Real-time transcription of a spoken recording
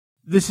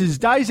This is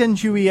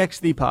Daizenshuu EX,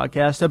 the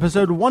podcast,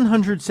 episode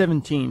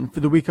 117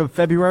 for the week of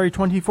February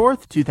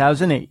 24th,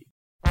 2008.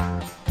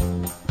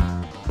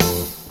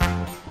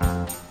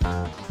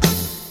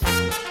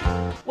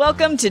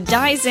 Welcome to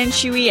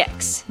Daizenshuu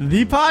EX,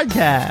 The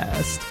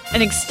podcast.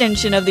 an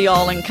extension of the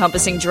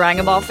all-encompassing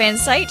Dragon Ball fan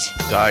site.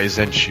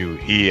 Daizenshuu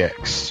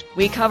EX.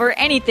 We cover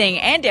anything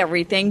and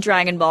everything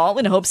Dragon Ball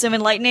in hopes of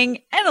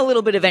enlightening and a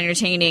little bit of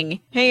entertaining.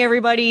 Hey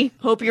everybody,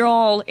 hope you're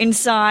all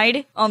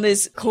inside on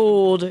this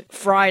cold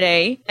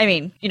Friday. I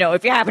mean,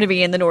 if you happen to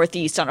be in the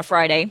Northeast on a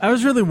Friday. I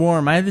was really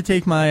warm. I had to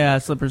take my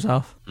slippers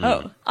off.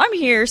 Oh, I'm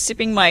here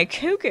sipping my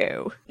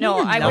cocoa. No,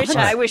 You're I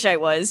not. wish I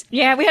was.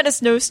 Yeah, we had a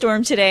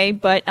snowstorm today,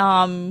 but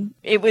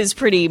it was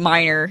pretty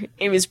minor.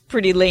 It was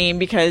pretty lame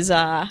because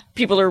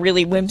people are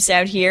really wimps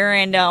out here,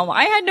 and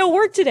I had no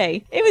work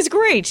today. It was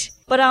great.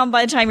 But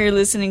by the time you're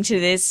listening to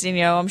this,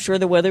 I'm sure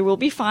the weather will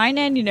be fine,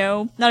 and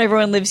not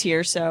everyone lives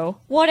here, so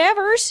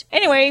whatevers.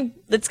 Anyway,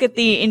 let's get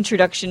the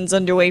introductions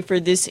underway for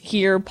this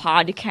here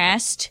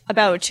podcast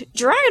about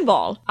Dragon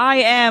Ball. I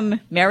am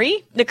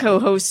Mary, the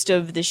co-host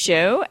of the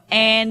show,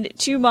 and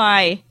to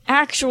my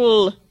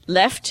actual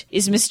left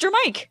is Mr.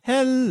 Mike.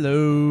 Hello.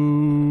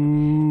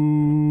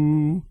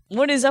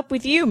 What is up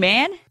with you,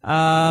 man?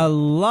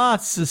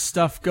 Lots of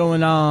stuff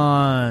going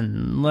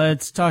on.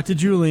 Let's talk to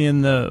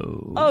Julian,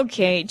 though.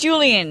 Okay,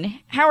 Julian,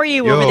 how are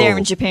you Yo. over there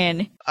in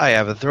Japan? I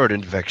have a throat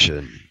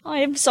infection.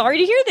 I'm sorry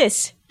to hear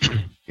this.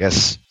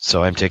 Yes,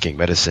 so I'm taking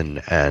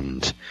medicine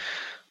and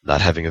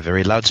not having a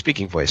very loud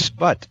speaking voice.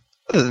 But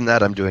other than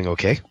that, I'm doing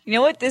okay. You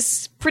know what?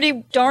 This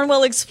pretty darn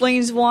well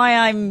explains why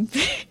I'm,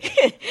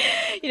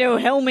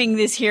 helming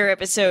this here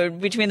episode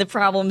between the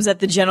problems that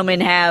the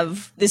gentlemen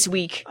have this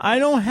week. I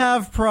don't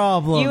have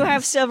problems. You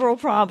have several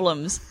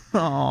problems.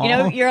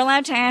 Aw. You're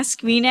allowed to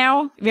ask me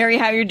now, Mary,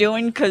 how you're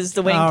doing, because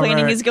the wedding All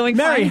planning right. is going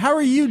Mary, fine. how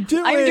are you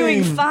doing? I'm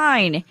doing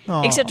fine.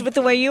 Aw. Except with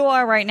the way you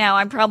are right now,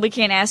 I probably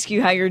can't ask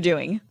you how you're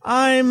doing.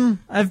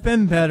 I've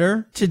been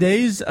better.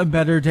 Today's a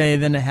better day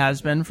than it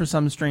has been for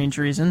some strange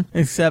reason.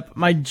 Except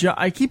my jaw,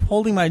 I keep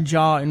holding my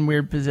jaw in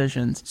weird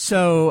positions.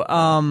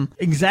 So,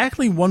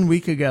 exactly 1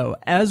 week ago,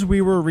 as we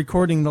were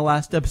recording the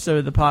last episode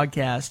of the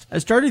podcast, I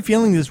started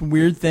feeling this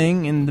weird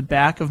thing in the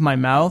back of my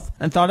mouth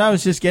and thought I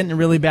was just getting a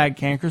really bad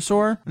canker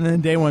sore. And then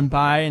the day went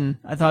by and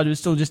I thought it was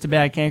still just a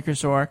bad canker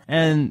sore.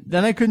 And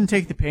then I couldn't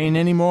take the pain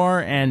anymore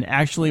and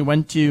actually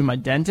went to my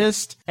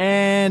dentist,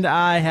 and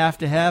I have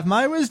to have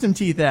my wisdom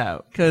teeth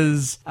out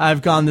because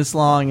I've gone this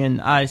long and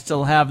I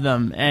still have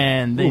them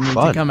and they Ooh, need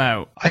fun. to come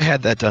out. I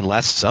had that done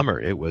last summer.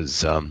 It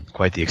was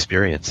quite the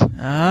experience.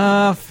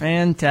 Ah,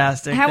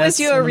 fantastic. How That's was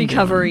your what I'm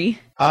recovery?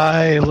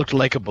 I looked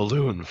like a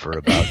balloon for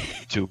about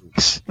 2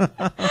 weeks.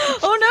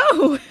 Oh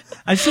no!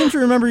 I seem to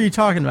remember you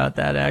talking about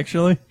that,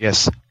 actually.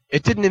 Yes.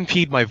 It didn't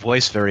impede my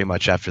voice very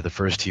much after the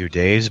first few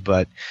days,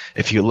 but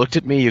if you looked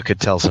at me, you could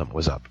tell something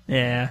was up.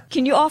 Yeah.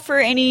 Can you offer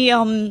any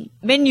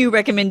menu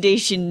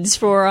recommendations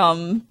for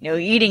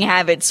eating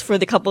habits for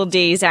the couple of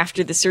days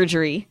after the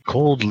surgery?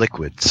 Cold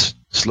liquids,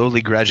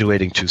 slowly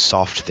graduating to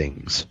soft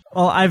things.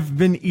 Well, I've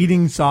been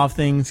eating soft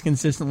things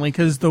consistently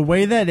because the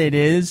way that it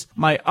is,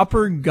 my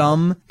upper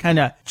gum kind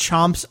of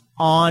chomps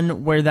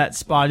on where that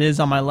spot is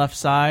on my left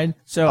side.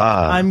 So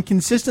I'm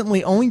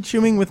consistently only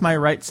chewing with my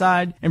right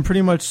side and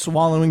pretty much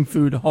swallowing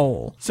food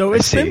whole. So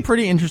it's been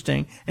pretty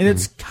interesting. And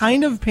it's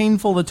kind of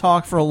painful to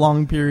talk for a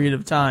long period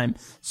of time.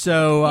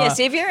 So Yeah,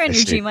 save your energy,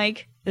 see.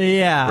 Mike.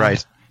 yeah.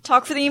 Right.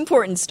 Talk for the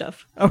important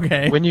stuff.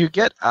 Okay. When you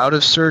get out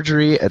of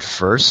surgery at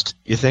first,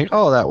 you think,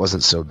 oh, that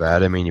wasn't so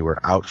bad. I mean, you were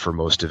out for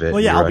most of it.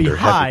 Well, yeah, you were I'll be under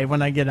heavy- high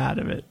when I get out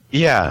of it.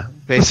 Yeah,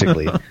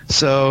 basically.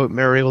 So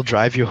Mary will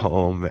drive you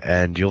home,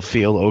 and you'll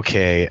feel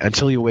okay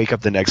until you wake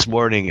up the next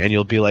morning, and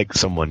you'll be like,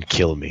 someone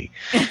kill me.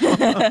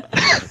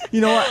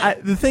 You know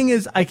what? The thing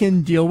is, I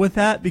can deal with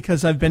that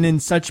because I've been in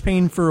such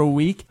pain for a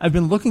week. I've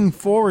been looking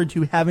forward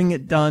to having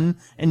it done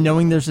and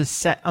knowing there's a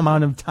set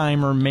amount of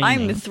time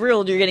remaining. I'm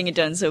thrilled you're getting it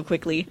done so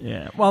quickly.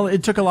 Yeah. Well,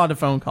 it took a lot of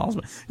phone calls.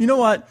 But you know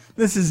what?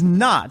 This is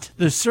not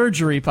the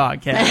surgery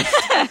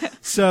podcast.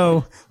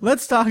 So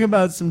let's talk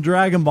about some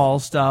Dragon Ball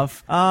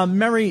stuff.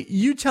 Mary,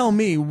 you tell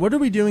me, what are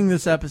we doing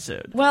this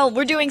episode? Well,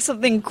 we're doing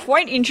something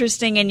quite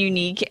interesting and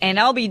unique, and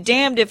I'll be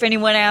damned if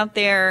anyone out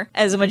there,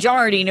 as a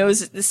majority,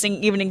 knows that this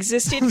thing even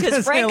existed, because A lot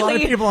of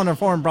frankly, people on our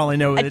forum probably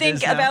know what I it think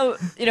is now.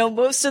 about,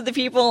 most of the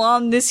people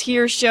on this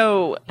here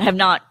show have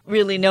not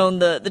really known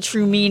the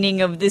true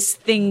meaning of this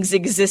thing's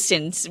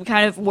existence. We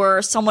kind of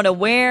were somewhat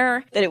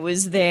aware that it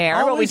was there,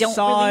 but we Always don't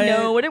saw really it,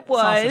 know what it Saw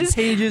was. some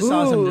pages,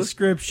 saw some Ooh.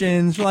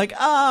 descriptions. We're like,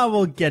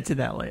 we'll get to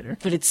that later.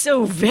 But it's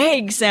so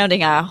vague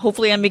sounding.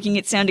 Hopefully I'm making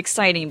it sound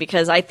exciting,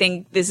 because I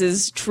think this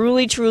is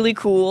truly, truly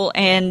cool.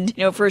 And,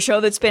 for a show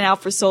that's been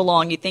out for so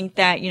long, you think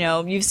that,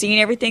 you've seen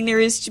everything there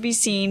is to be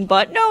seen.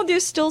 But no,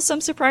 there's still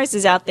some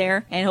surprises out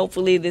there. And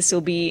hopefully this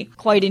will be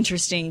quite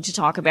interesting to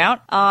talk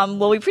about.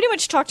 Well, we pretty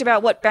much talked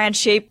about what bad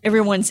shape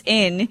everyone's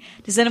in.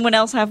 Does anyone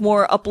else have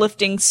more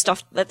uplifting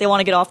stuff that they want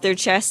to get off their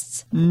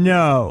chests?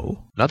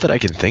 No. Not that I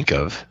can think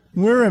of.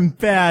 We're in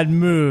bad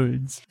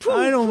moods.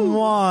 I don't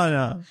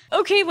wanna.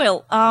 Okay,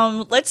 well,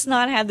 let's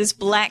not have this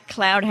black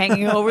cloud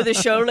hanging over the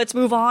show. Let's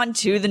move on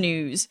to the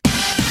news.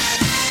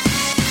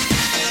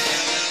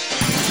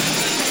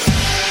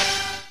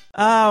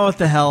 What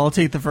the hell? I'll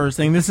take the first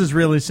thing. This is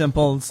really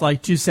simple. It's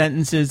like 2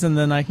 sentences, and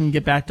then I can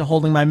get back to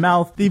holding my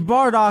mouth. The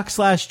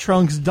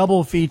Bardock/Trunks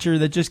double feature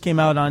that just came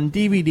out on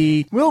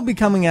DVD will be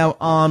coming out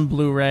on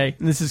Blu-ray.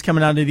 And this is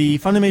coming out of the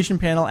Funimation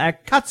panel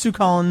at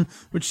KatsuCon,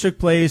 which took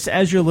place,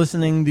 as you're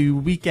listening, the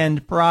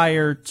weekend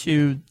prior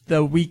to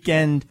the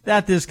weekend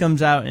that this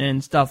comes out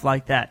and stuff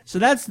like that. So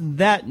that's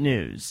that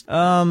news.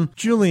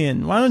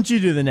 Julian, why don't you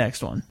do the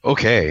next one?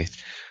 Okay.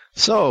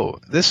 So,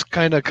 this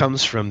kind of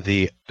comes from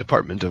the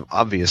Department of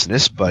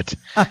Obviousness, but,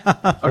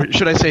 or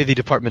should I say the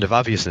Department of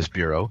Obviousness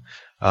Bureau,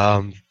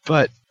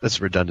 but that's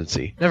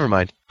redundancy. Never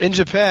mind. In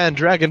Japan,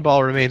 Dragon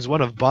Ball remains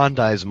one of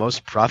Bandai's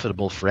most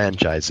profitable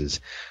franchises.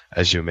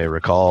 As you may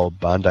recall,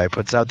 Bandai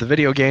puts out the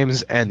video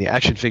games and the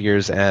action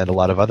figures and a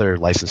lot of other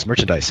licensed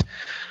merchandise.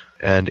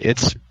 And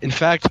it's, in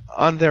fact,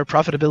 on their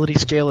profitability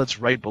scale, it's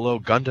right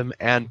below Gundam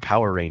and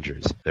Power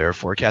Rangers. They're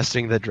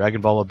forecasting that Dragon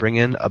Ball will bring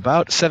in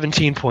about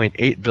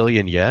 17.8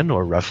 billion yen,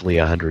 or roughly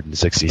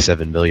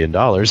 $167 million,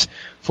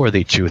 for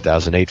the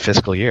 2008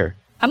 fiscal year.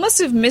 I must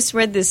have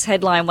misread this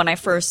headline when I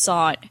first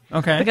saw it.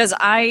 Okay. Because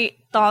I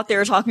thought they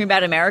were talking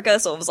about America,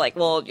 so it was like,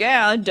 well,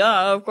 yeah,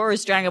 duh, of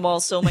course Dragon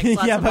Ball still makes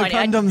lots yeah, of but money.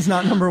 Gundam's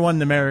not number 1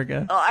 in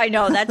America. I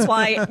know, that's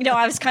why,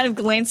 I was kind of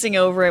glancing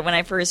over it when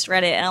I first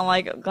read it, and I'm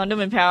like,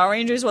 Gundam and Power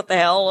Rangers, what the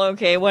hell?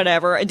 Okay,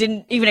 whatever. It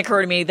didn't even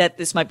occur to me that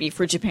this might be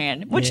for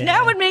Japan, which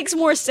now it makes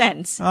more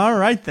sense. All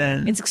right,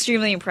 then. It's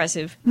extremely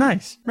impressive.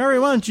 Nice. Mary,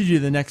 why don't you do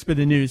the next bit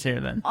of news here,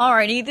 then?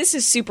 Alrighty, this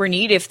is super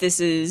neat if this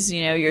is,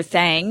 your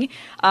thing.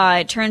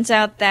 It turns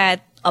out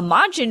that a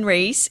Majin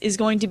race is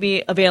going to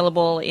be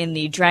available in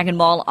the Dragon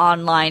Ball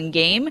Online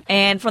game,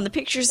 and from the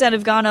pictures that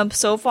have gone up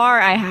so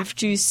far, I have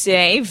to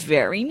say,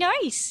 very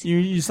nice.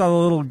 You saw the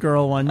little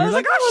girl one. You're I was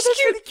like, oh, that's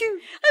she's really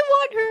cute. I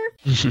want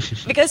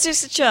her. Because there's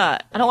such a,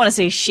 I don't want to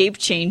say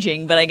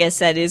shape-changing, but I guess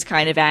that is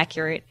kind of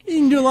accurate. You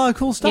can do a lot of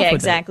cool stuff Yeah,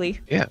 with exactly.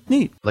 Yeah.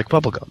 Neat. Like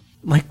bubblegum.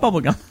 Like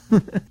bubblegum.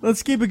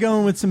 Let's keep it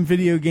going with some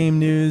video game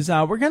news.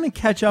 We're going to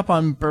catch up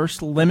on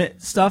Burst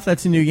Limit stuff.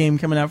 That's a new game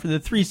coming out for the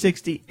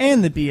 360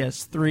 and the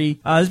PS3.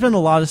 There's been a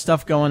lot of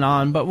stuff going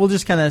on, but we'll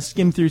just kind of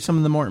skim through some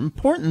of the more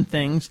important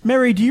things.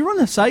 Mary, do you run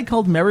a site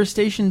called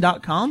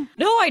MerrorStation.com?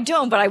 No, I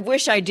don't, but I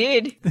wish I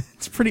did.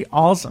 It's pretty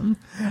awesome.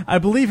 I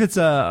believe it's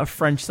a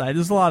French site.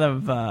 There's a lot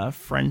of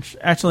French.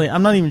 Actually,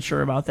 I'm not even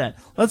sure about that.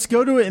 Let's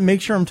go to it and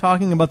make sure I'm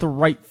talking about the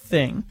right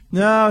thing.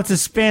 No, it's a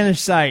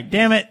Spanish site.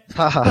 Damn it.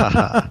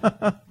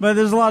 But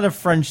there's a lot of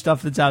French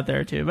stuff that's out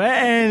there too. But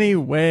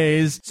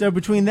anyways, so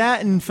between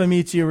that and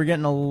Famitsu, we're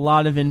getting a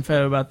lot of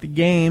info about the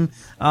game.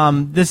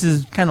 This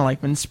is kind of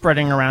like been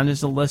spreading around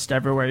as a list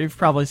everywhere. You've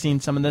probably seen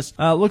some of this.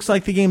 Looks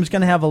like the game is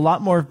going to have a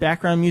lot more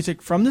background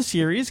music from the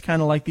series,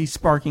 kind of like the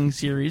Sparking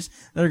series.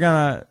 They're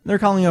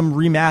calling them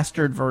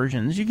remastered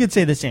versions. You could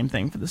say the same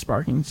thing for the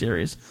Sparking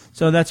series.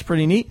 So that's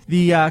pretty neat.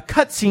 The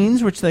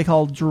cutscenes, which they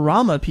call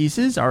drama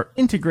pieces, are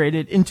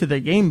integrated into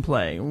the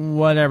gameplay,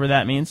 whatever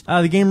that means.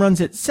 The game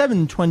runs at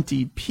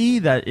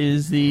 720p. That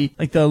is the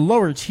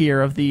lower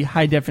tier of the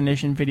high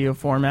definition video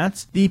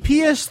formats. The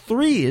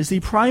PS3 is the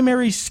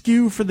primary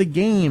SKU for the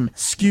game.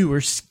 SKU or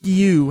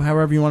SKU,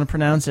 however you want to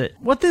pronounce it.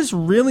 What this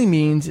really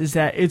means is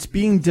that it's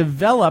being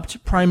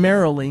developed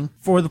primarily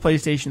for the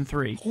PlayStation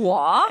 3.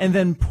 What? And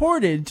then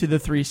ported to the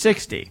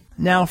 360.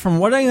 Now, from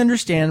what I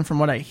understand, from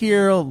what I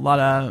hear, a lot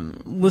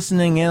of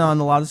listening in on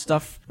a lot of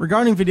stuff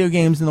regarding video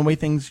games and the way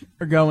things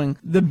are going,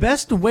 the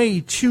best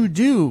way to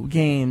do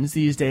games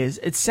these days,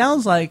 it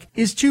sounds like,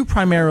 is to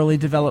primarily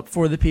develop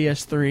for the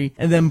PS3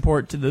 and then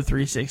port to the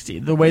 360.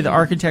 The way the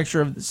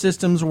architecture of the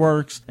systems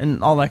works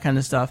and all that kind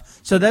of stuff.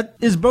 So that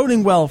is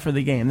boding well for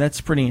the game. That's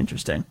pretty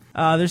interesting.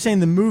 They're saying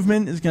the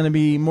movement is going to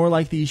be more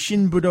like the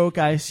Shin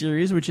Budokai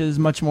series, which is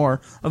much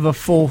more of a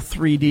full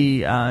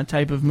 3D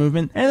type of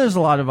movement. And there's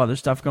a lot of other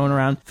stuff going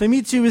around.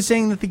 Famitsu is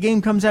saying that the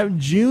game comes out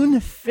June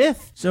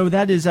 5th, so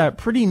that is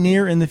pretty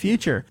near in the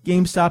future.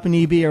 GameStop and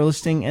EB are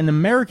listing an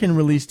American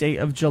release date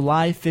of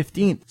July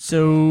 15th,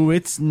 so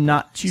it's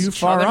not too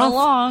far off.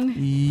 Along.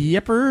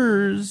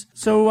 Yepers.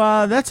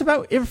 So that's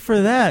about it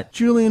for that.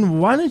 Julian,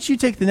 why don't you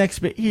take the next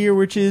bit here,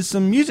 which is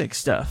some music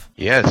stuff?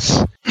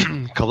 Yes.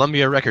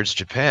 Columbia Records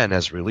Japan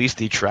has released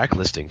the track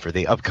listing for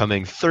the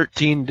upcoming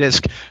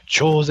 13-disc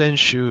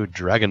Daizenshuu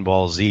Dragon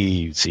Ball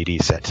Z CD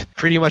set.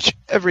 Pretty much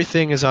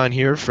everything is on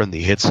here, from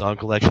the hit song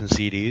collection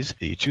CDs,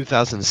 the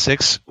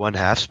 2006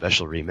 one-half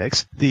special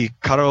remix, the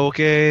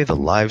karaoke, the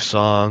live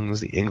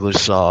songs, the English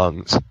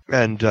songs,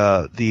 and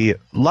the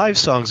live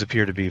songs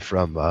appear to be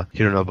from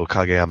Hironobu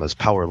Kageyama's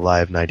Power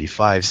Live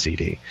 95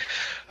 CD.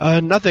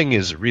 Nothing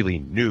is really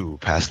new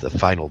past the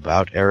Final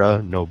Bout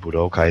era, no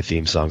Budokai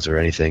theme songs or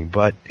anything,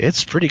 but it's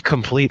it's pretty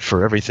complete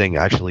for everything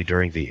actually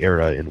during the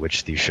era in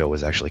which the show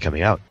was actually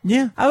coming out.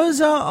 Yeah, I was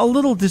a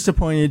little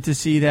disappointed to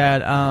see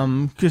that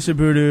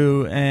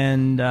Kusaburu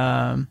and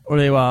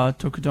Orewa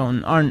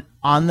Tokudon aren't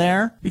on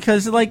there,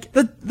 because like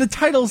the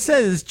title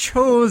says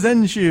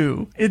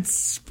Daizenshuu.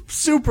 It's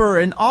super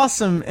and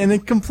awesome and a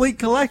complete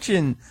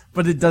collection,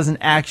 but it doesn't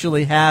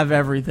actually have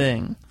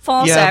everything.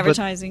 False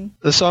advertising.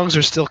 The songs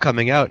are still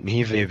coming out, and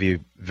he may be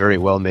very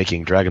well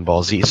making Dragon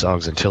Ball Z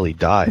songs until he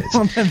dies.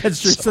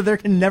 That's true. So there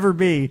can never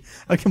be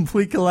a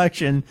complete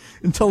collection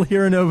until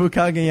Hironobu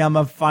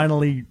Kageyama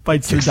finally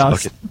bites the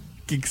dust.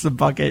 Kicks the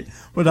bucket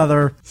with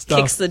other stuff.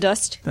 Kicks the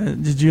dust.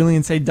 Did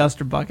Julian say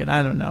dust or bucket?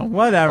 I don't know.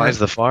 Whatever. Buys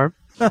the farm.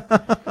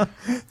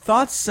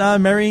 Thoughts,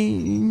 Mary?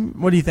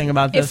 What do you think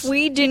about this? If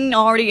we didn't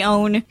already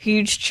own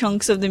huge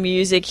chunks of the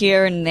music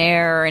here and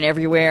there and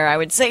everywhere, I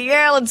would say,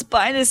 yeah, let's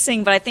buy this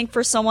thing. But I think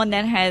for someone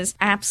that has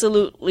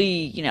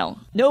absolutely,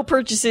 no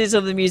purchases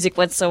of the music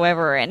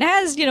whatsoever and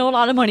has, a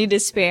lot of money to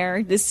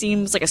spare, this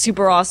seems like a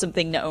super awesome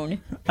thing to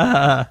own.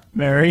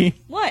 Mary?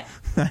 What?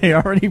 I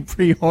already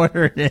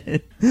pre-ordered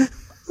it.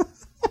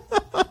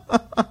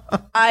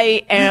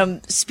 I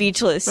am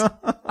speechless.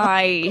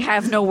 I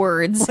have no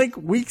words. Like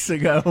weeks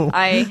ago.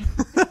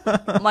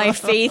 My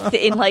faith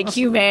in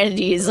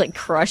humanity is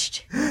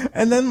crushed.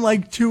 And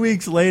then 2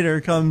 weeks later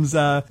comes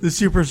the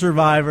Super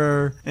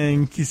Survivor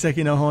and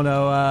Kiseki no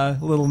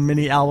Hono little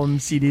mini album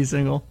CD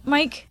single.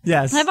 Mike?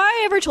 Yes. Have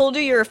I ever told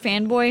you you're a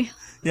fanboy?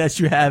 Yes,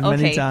 you have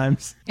many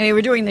times. I mean,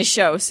 we're doing this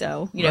show,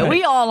 so, Right.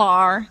 we all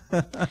are.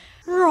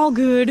 We're all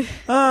good.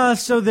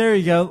 So there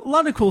you go. A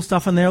lot of cool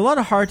stuff in there. A lot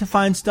of hard to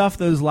find stuff.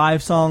 Those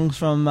live songs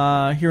from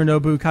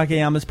Hironobu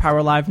Kageyama's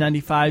Power Live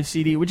 95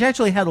 CD, which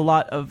actually had a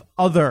lot of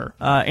other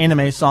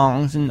anime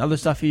songs and other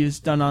stuff he's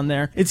done on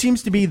there. It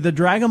seems to be the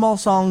Dragon Ball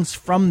songs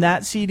from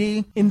that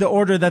CD in the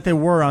order that they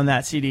were on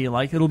that CD.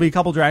 It'll be a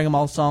couple Dragon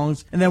Ball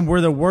songs, and then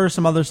where there were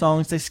some other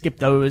songs, they skipped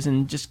those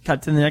and just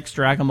cut to the next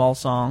Dragon Ball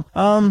song.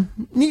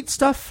 Neat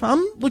stuff.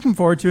 I'm looking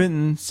forward to it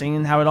and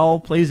seeing how it all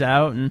plays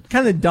out. And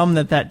kind of dumb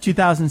that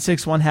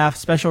 2006 1/2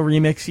 special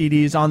remix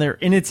CD is on there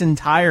in its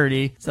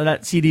entirety. So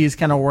that CD is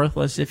kind of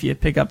worthless if you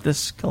pick up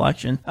this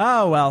collection.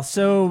 Oh, well.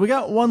 So we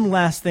got one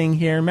last thing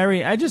here.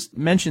 Mary, I just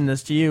mentioned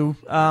this to you.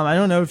 I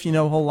don't know if you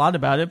know a whole lot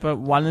about it, but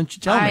why don't you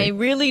tell me? I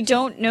really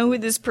don't know who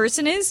this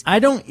person is. I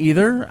don't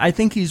either. I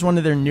think he's one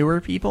of their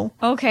newer people.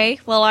 Okay,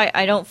 well,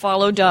 I don't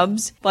follow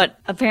dubs, but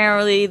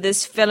apparently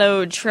this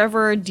fellow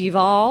Trevor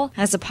Deval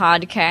has a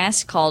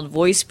podcast called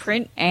Voice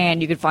Print,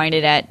 and you can find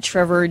it at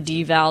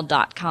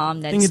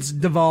trevordeval.com. I think it's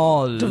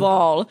Deval. Deval.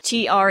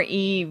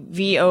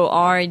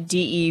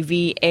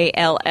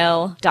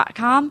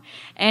 TREVORDEVALL.com.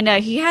 And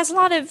he has a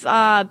lot of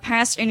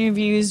past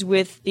interviews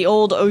with the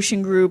old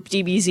Ocean Group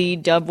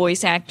DBZ dub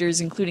voice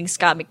actors, including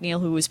Scott McNeil,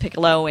 who was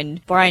Piccolo,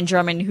 and Brian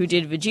Drummond, who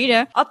did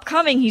Vegeta.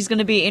 Upcoming, he's going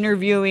to be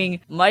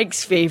interviewing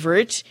Mike's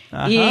favorite,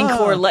 Ian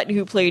Corlett,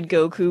 who played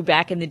Goku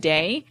back in the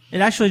day.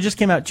 It actually just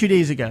came out 2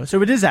 days ago,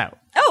 so it is out.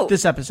 Oh,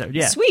 this episode,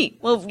 yeah. Sweet.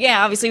 Well,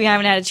 yeah, obviously we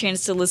haven't had a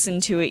chance to listen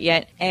to it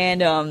yet,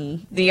 and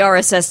the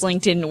RSS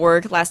link didn't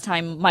work last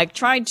time Mike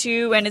tried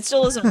to, and it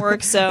still doesn't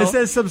work, so... It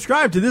says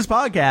subscribe to this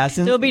podcast,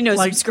 and there'll be no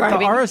subscribing.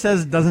 The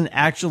RSS doesn't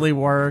actually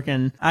work,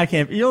 and I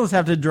can't... You'll just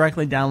have to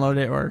directly download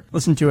it or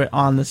listen to it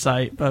on the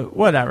site, but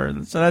whatever.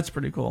 So that's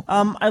pretty cool.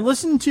 I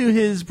listened to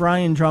his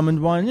Brian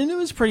Drummond one, and it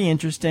was pretty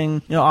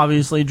interesting.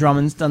 Obviously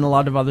Drummond's done a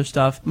lot of other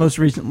stuff, most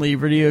recently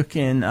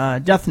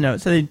Ryukin Death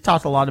Note, so they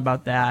talked a lot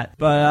about that.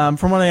 But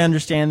from what I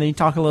understand, they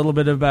talk a little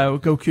bit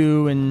about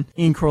Goku and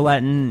Ian Corlett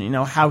and,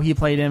 how he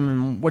played him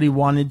and what he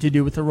wanted to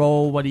do with the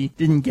role, what he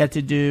didn't get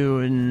to do,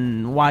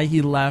 and why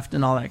he left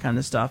and all that kind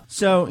of stuff.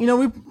 So,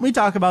 we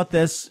talk about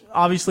this.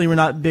 Obviously, we're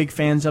not big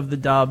fans of the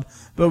dub,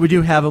 but we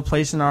do have a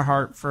place in our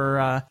heart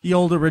for the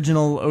old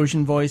original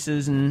Ocean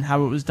voices and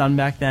how it was done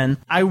back then.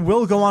 I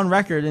will go on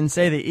record and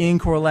say that Ian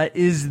Corlett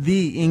is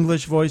the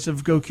English voice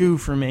of Goku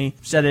for me.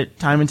 Said it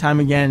time and time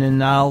again,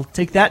 and I'll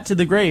take that to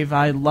the grave.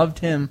 I loved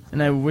him,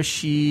 and I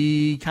wish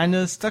he kind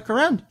of stuck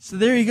around. So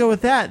there you go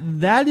with that.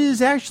 That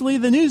is actually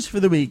the news for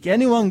the week.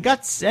 Anyone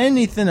got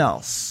anything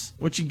else?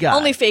 What you got?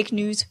 Only fake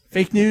news.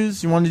 Fake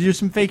news? You want to do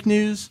some fake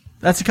news?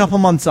 That's a couple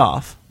months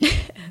off.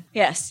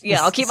 Yes,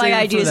 yeah, I'll keep my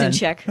ideas in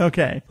check.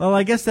 Okay, well,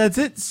 I guess that's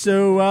it.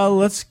 So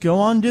let's go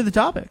on to the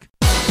topic.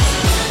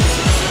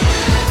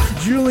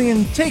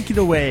 Julian, take it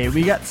away.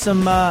 We got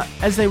some,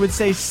 as they would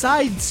say,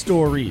 side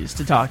stories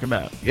to talk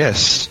about.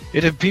 Yes,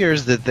 it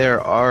appears that there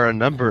are a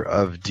number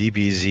of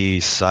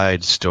DBZ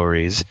side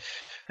stories,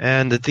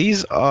 and that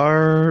these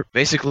are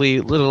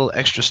basically little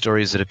extra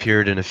stories that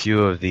appeared in a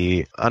few of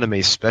the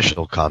anime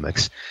special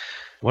comics.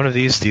 One of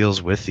these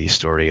deals with the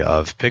story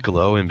of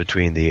Piccolo in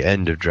between the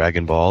end of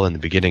Dragon Ball and the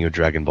beginning of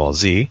Dragon Ball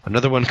Z.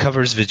 Another one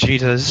covers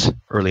Vegeta's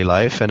early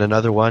life, and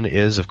another one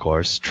is, of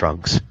course,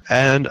 Trunks.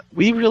 And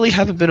we really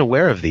haven't been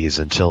aware of these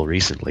until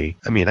recently.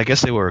 I mean, I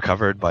guess they were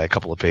covered by a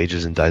couple of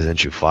pages in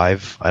Daizenshuu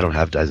 5. I don't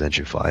have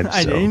Daizenshuu 5,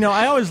 I so... do. You know,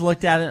 I always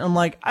looked at it and I'm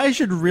like, I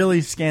should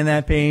really scan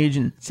that page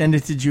and send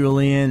it to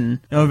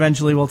Julian. You know,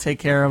 eventually we'll take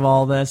care of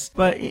all this.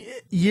 But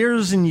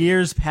years and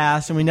years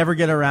pass and we never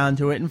get around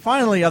to it. And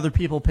finally other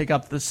people pick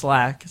up the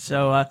slack.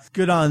 So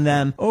good on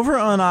them. Over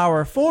on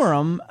our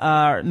forum,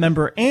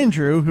 member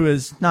Andrew, who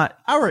is not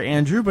our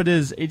Andrew, but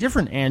is a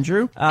different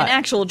Andrew. An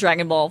actual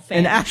Dragon Ball fan.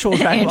 An actual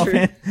Dragon Ball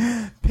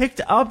fan. Picked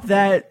up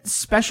that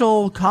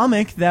special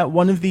comic that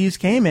one of these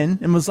came in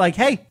and was like,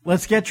 hey,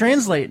 let's get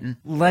translating.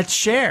 Let's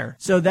share.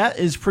 So that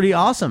is pretty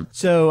awesome.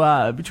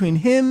 So between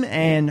him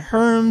and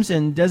Herms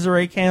and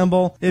Desiree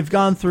Campbell, they've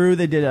gone through.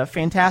 They did a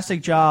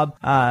fantastic job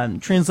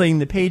translating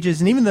the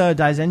pages, and even the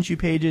Daizenshuu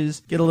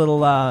pages get a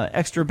little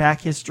extra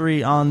back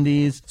history on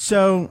these.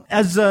 So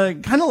as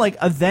kind of like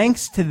a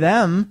thanks to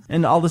them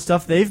and all the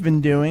stuff they've been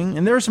doing,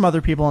 and there were some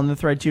other people on the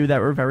thread too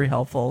that were very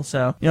helpful.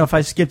 So, you know, if I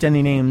skipped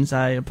any names,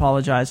 I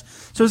apologize.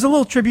 So it's a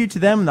little tribute to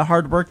them and the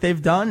hard work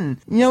they've done, and,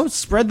 you know,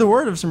 spread the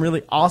word of some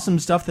really awesome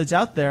stuff that's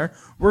out there.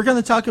 We're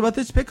going to talk about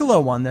this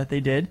Piccolo one that they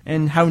did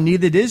and how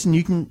neat it is, and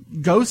you can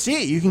go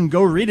see it. You can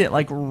go read it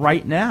like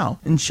right now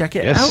and check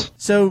it out.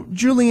 So,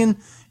 Julian,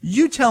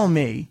 you tell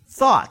me,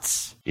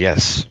 thoughts?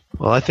 Yes.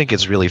 Well, I think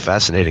it's really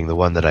fascinating, the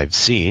one that I've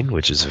seen,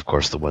 which is, of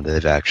course, the one that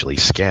they've actually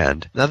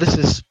scanned. Now, this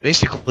is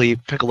basically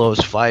Piccolo's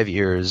 5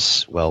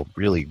 years, well,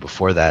 really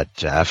before that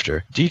to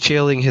after,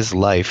 detailing his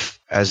life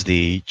as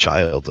the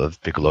child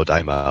of Piccolo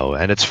Daimao,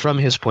 and it's from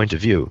his point of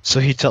view.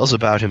 So he tells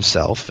about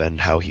himself and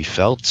how he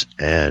felt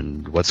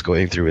and what's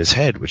going through his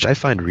head, which I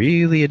find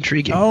really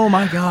intriguing. Oh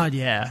my god,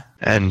 yeah.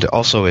 And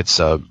also it's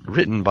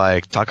written by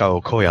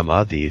Takao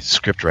Koyama, the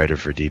scriptwriter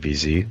for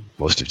DBZ,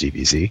 most of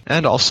DBZ,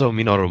 and also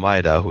Minoru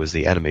Maeda, who is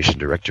the animation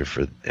director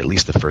for at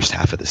least the first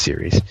half of the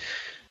series.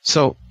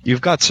 So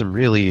you've got some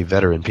really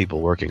veteran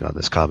people working on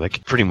this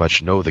comic, pretty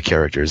much know the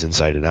characters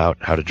inside and out,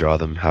 how to draw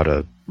them, how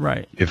to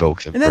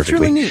evoke them. And that's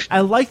perfectly. really neat. I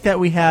like that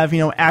we have, you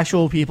know,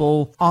 actual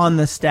people on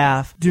the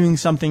staff doing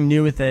something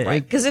new with it.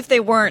 Right, because if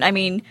they weren't, I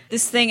mean,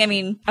 this thing, I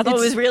mean, I thought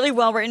it was really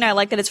well written. I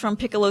like that it's from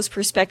Piccolo's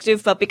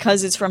perspective, but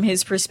because it's from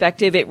his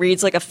perspective, it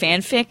reads like a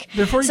fanfic.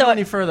 Before you go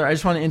any further, I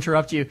just want to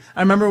interrupt you.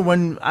 I remember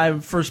when I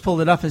first pulled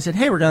it up and said,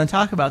 hey, we're going to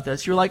talk about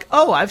this. You're like,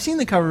 oh, I've seen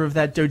the cover of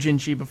that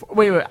doujinshi before.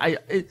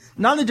 Wait,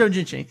 not the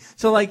doujinshi.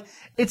 So, like,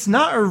 it's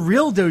not a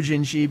real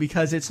doujinshi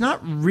because it's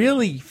not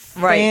really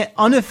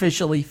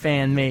unofficially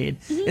fan-made.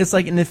 Mm-hmm. It's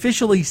like an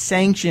officially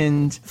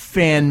sanctioned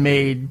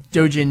fan-made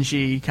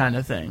doujinshi kind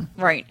of thing.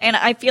 Right. And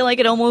I feel like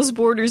it almost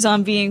borders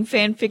on being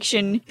fan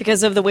fiction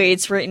because of the way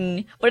it's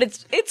written. But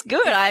it's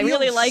good. I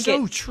really like it.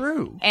 So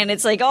true. And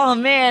it's like, oh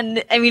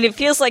man, I mean, it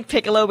feels like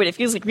Piccolo, but it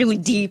feels like really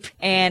deep.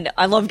 And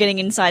I love getting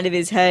inside of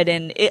his head.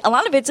 And a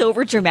lot of it's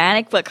over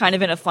dramatic, but kind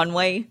of in a fun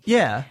way.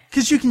 Yeah.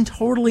 Because you can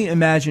totally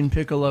imagine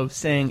Piccolo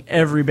saying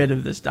every bit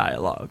of this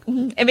dialogue.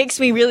 Mm-hmm. It makes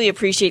me really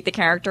appreciate the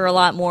character a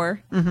lot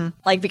more. Mm-hmm.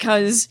 Like,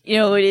 because, you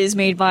know, it is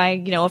made by,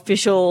 you know,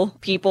 official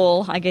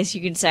people, I guess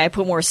you can say I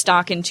put more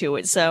stock into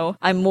it. So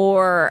I'm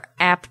more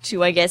apt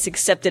to, I guess,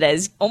 accept it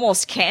as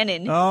almost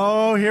canon.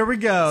 Oh, here we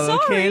go.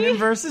 Sorry. Canon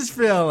versus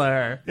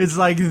filler. It's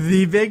like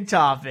the big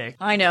topic.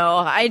 I know.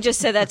 I just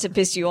said that to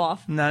piss you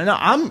off. No.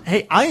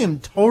 I am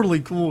totally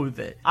cool with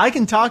it. I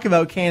can talk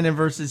about canon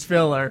versus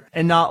filler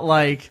and not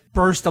like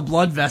burst a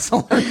blood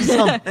vessel or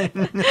something.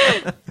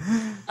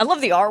 I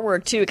love the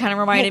artwork too. It kind of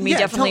reminded me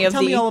definitely of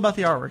Tell me all about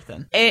the artwork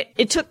then.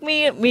 It took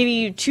me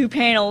maybe 2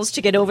 panels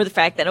to get over the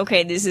fact that,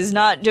 okay, this is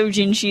not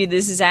doujinshi,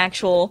 this is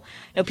actual,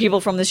 you know,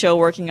 people from the show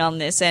working on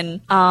this.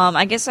 And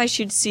I guess I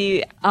should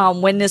see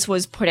when this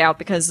was put out,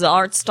 because the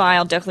art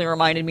style definitely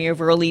reminded me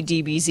of early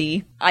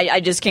DBZ.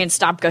 I just can't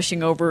stop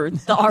gushing over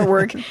the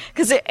artwork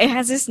because it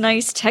has this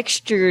nice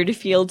textured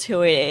feel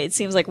to it. It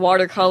seems like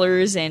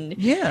watercolors, and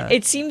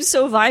it seems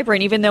so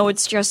vibrant, even though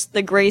it's just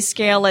the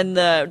grayscale and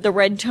the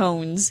red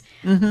tones.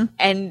 Mm-hmm.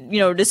 And, you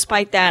know,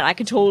 despite that, I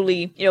could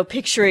totally, you know,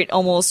 picture it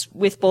almost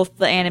with both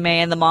the anime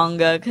and the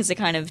manga, because it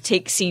kind of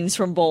takes scenes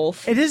from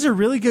both. It is a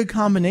really good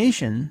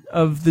combination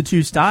of the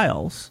two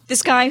styles.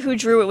 This guy who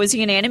drew it, was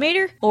he an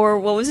animator? Or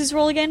what was his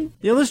role again?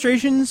 The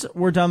illustrations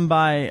were done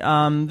by,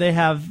 they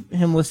have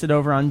him listed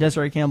over on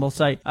Desiree Campbell's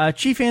site,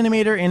 chief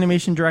animator,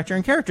 animation director,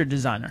 and character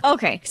designer.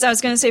 Okay, because I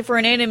was going to say, for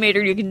an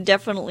animator, you can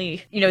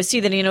definitely, you know, see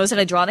that he knows how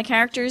to draw the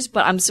characters,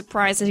 but I'm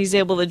surprised that he's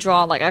able to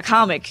draw, like, a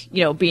comic,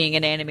 you know, being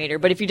an animator.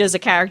 But if he does the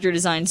character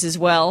designs as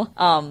well,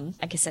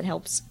 I guess that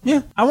helps.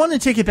 Yeah. I want to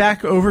take it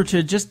back over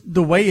to just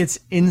the way it's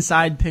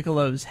inside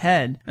Piccolo's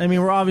head. I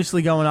mean, we're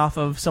obviously going off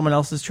of someone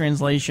else's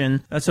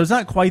translation, so it's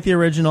not quite the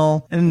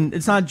original, and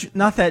it's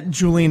not that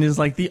Julian is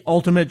like the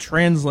ultimate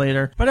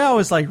translator, but I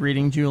always like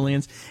reading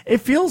Julian's. It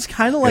feels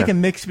kind of like a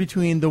mix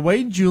between the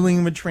way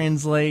Julian would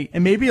translate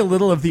and maybe a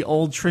little of the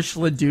old Trish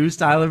Ledoux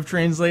style of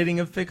translating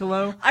of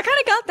Piccolo. I kind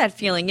of got that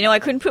feeling. You know, I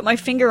couldn't put my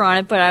finger on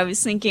it, but I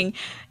was thinking,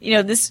 you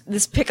know,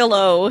 this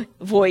Piccolo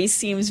voice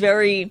seems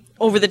very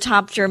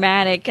over-the-top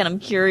dramatic, and I'm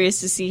curious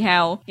to see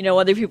how, you know,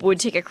 other people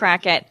would take a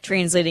crack at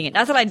translating it.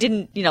 Not that I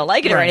didn't, you know,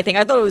 like it or anything.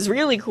 I thought it was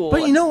really cool.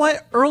 But you know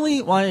what?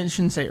 I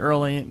shouldn't say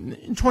early,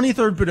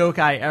 23rd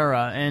Budokai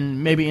era,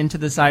 and maybe into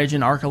the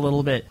Saiyajin arc a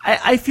little bit,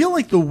 I feel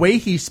like the way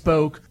he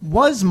spoke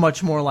was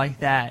much more like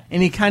that,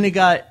 and he kind of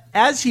got,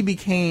 as he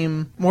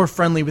became more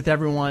friendly with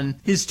everyone,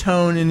 his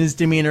tone and his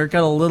demeanor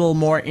got a little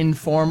more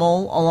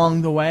informal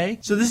along the way.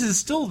 So this is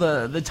still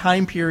the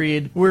time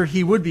period where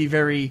he would be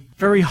very,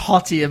 very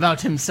haughty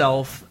about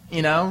himself,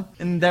 you know?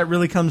 And that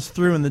really comes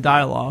through in the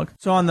dialogue.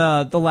 So on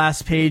the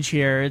last page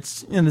here,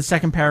 it's in the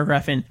second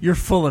paragraph you're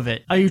full of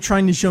it. Are you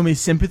trying to show me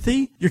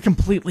sympathy? You're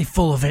completely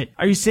full of it.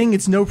 Are you saying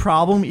it's no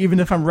problem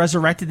even if I'm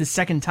resurrected a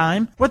second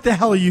time? What the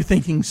hell are you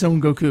thinking,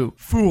 Son Goku?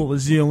 Fool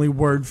is the only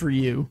word for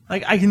you.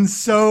 Like, I can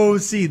so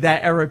see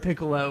that era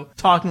Piccolo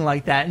talking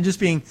like that and just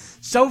being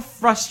so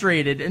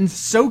frustrated and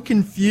so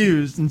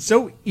confused and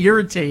so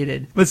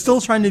irritated, but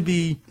still trying to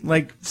be,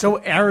 like, so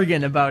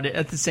arrogant about it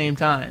at the same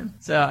time.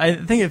 So I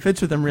think it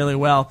fits with him really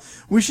well.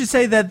 We should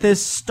say that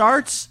this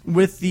starts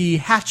with the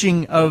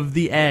hatching of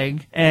the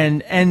egg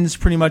and ends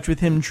pretty much with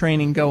him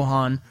training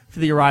Gohan for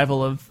the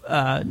arrival of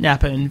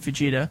Nappa and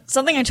Vegeta.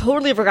 Something I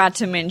totally forgot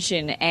to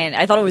mention, and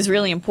I thought it was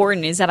really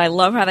important, is that I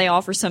love how they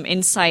offer some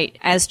insight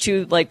as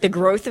to, like, the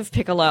growth of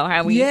Piccolo.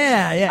 How we,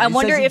 I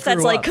wonder if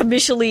that's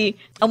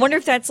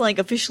like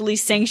officially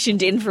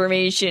sanctioned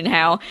information.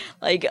 How,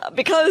 like,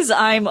 because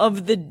I'm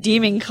of the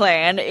Demon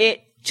Clan,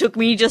 it took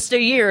me just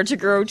a year to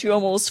grow to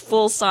almost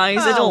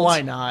full-size adult.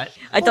 Why not?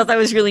 I thought that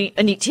was really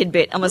a neat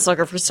tidbit. I'm a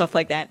sucker for stuff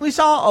like that. We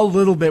saw a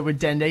little bit with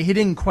Dende. He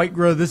didn't quite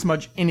grow this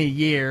much in a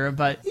year,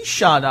 but he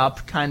shot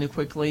up kind of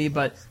quickly,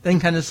 but then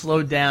kind of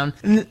slowed down.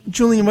 And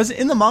Julian, was it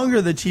in the manga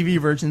or the TV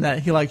version that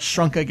he, like,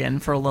 shrunk again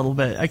for a little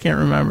bit? I can't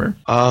remember.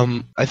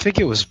 I think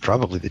it was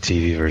probably the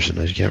TV version.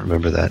 I can't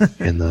remember that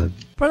in the...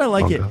 But I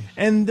like manga. it.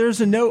 And there's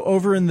a note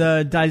over in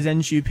the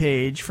Daizenshuu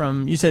page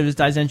from, you said it was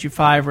Daizenshuu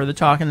 5, where they're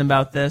talking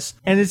about this.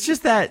 And it's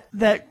just that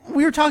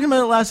we were talking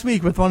about it last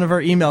week with one of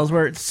our emails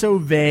where it's so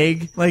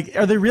vague. Like,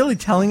 are they really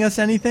telling us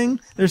anything?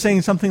 They're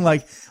saying something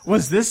like,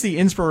 was this the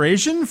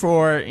inspiration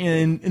for,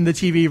 in the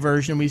TV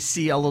version, we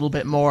see a little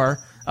bit more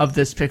of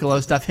this Piccolo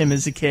stuff, him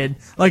as a kid.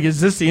 Like, is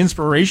this the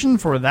inspiration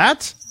for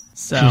that?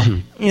 So,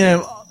 you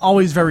know,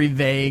 always very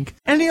vague.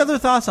 Any other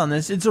thoughts on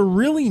this? It's a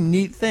really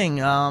neat thing.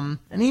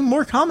 Any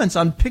more comments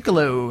on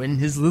Piccolo and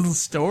his little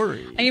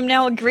story? I am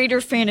now a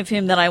greater fan of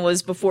him than I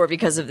was before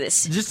because of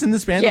this. Just in the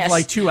span of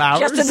like 2 hours?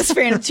 Just in the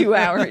span of 2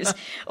 hours.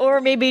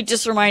 Or maybe it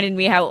just reminded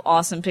me how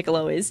awesome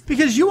Piccolo is.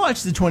 Because you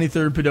watched the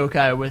 23rd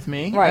Budokai with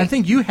me. Right. I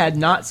think you had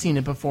not seen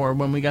it before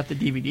when we got the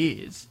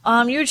DVDs.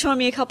 You had shown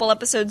me a couple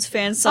episodes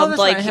fan sub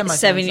right.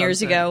 7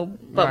 years ago,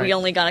 but we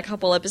only got a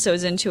couple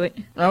episodes into it.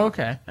 Oh,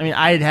 okay. I mean,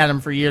 I had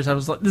them for years. I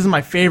was like, this is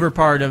my favorite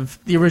part of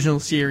the original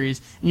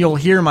series, and you'll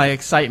hear my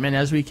excitement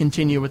as we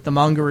continue with the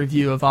manga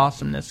review of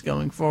awesomeness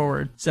going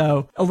forward.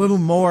 So a little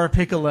more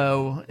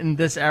Piccolo in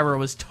this era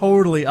was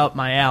totally up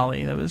my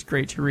alley. That was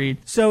great to read.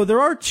 So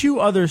there are two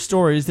other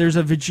stories. There's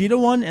a Vegeta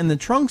one and the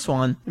Trunks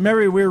one.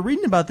 Remember, we were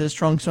reading about this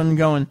Trunks one and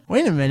going,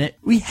 wait a minute,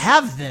 we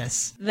have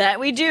this. That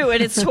we do,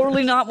 and it's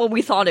totally not what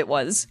we thought it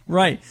was.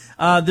 Right.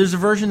 There's a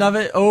version of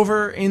it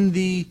over in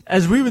the,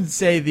 as we would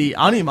say, the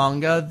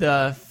Animanga,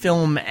 the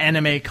film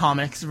anime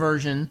comics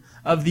version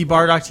of the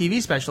Bardock TV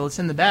special. It's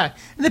in the back.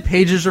 And the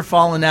pages are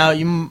falling out.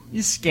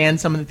 You scanned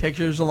some of the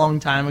pictures a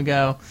long time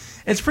ago.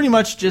 It's pretty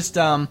much just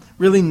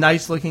really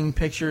nice-looking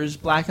pictures,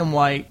 black and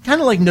white,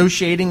 kind of like no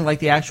shading like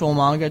the actual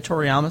manga,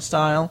 Toriyama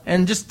style,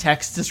 and just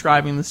text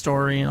describing the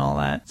story and all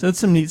that. So it's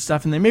some neat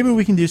stuff in there. Maybe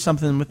we can do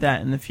something with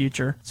that in the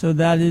future. So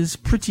that is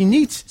pretty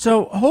neat.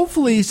 So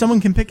hopefully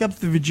someone can pick up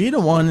the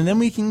Vegeta one, and then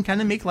we can kind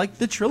of make like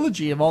the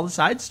trilogy of all the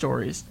side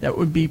stories. That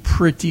would be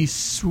pretty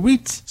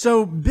sweet.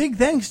 So big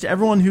thanks to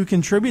everyone who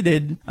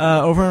contributed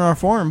over in our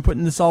forum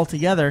putting this all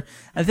together.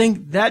 I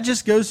think that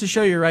just goes to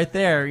show you right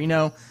there, you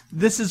know,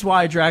 this is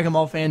why Dragon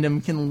Ball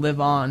fandom can live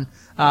on.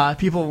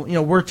 People, you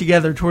know, work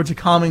together towards a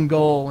common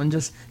goal and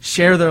just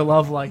share their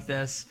love like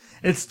this.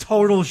 It's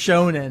total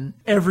shonen,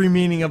 every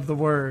meaning of the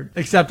word.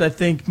 Except I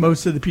think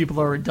most of the people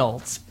are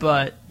adults,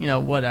 but, you know,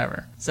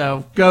 whatever.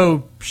 So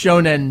go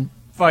shonen,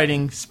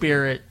 fighting,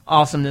 spirit,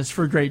 awesomeness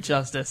for great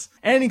justice.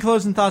 Any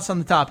closing thoughts on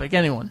the topic?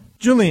 Anyone?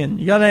 Julian,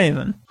 you got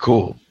anything?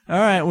 Cool. All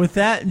right, with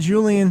that,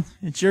 Julian,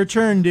 it's your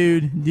turn,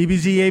 dude.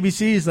 DBZ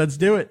ABCs, let's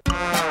do it.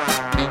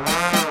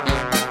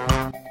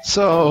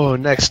 So,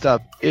 next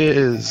up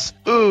is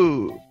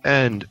ooh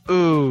and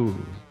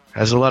ooh.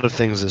 Has a lot of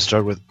things that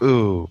start with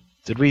ooh.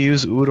 Did we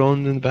use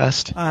udon in the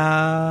past?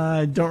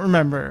 I don't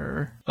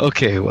remember.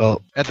 Okay,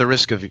 well, at the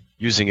risk of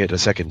using it a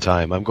second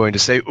time, I'm going to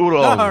say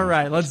oolong. All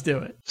right, let's do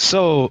it.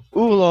 So,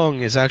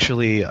 oolong is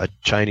actually a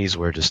Chinese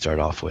word to start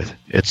off with.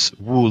 It's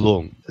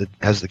wulong. It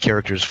has the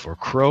characters for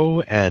crow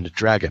and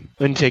dragon.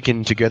 When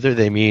taken together,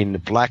 they mean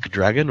black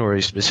dragon or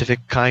a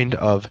specific kind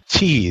of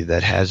tea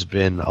that has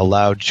been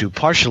allowed to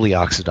partially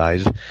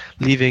oxidize,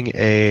 leaving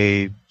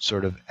a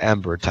sort of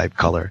amber type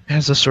color. It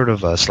has a sort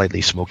of a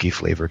slightly smoky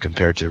flavor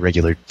compared to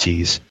regular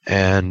teas.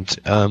 And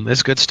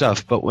it's good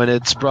stuff, but when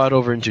it's brought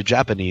over into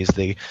Japanese,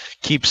 they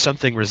keep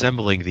something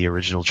resembling the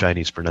original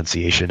Chinese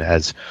pronunciation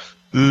as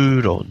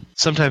udon.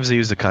 Sometimes they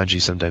use the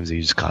kanji, sometimes they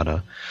use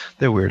kana.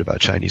 They're weird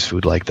about Chinese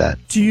food like that.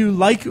 Do you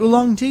like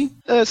oolong tea?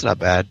 It's not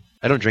bad.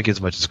 I don't drink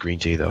as much as green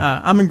tea, though.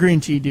 I'm a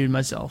green tea dude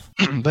myself.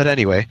 But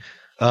anyway,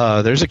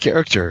 there's a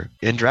character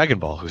in Dragon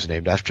Ball who's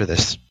named after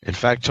this. In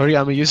fact,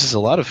 Toriyama uses a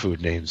lot of food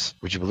names.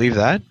 Would you believe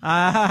that?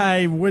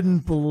 I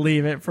wouldn't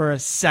believe it for a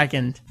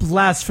second.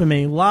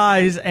 Blasphemy,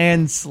 lies,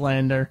 and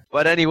slander.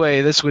 But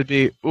anyway, this would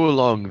be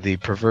Oolong, the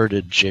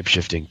perverted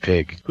shape-shifting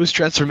pig, whose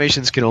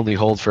transformations can only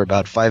hold for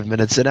about 5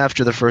 minutes, and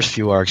after the first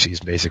few arcs,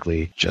 he's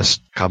basically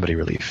just comedy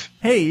relief.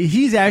 Hey,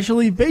 he's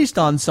actually based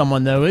on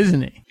someone, though,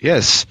 isn't he?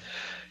 Yes.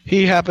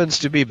 He happens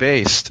to be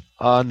based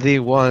on the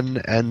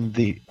one and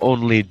the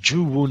only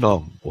Ju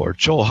Wunong, or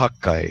Cho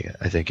Hakkai,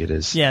 I think it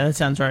is. Yeah, that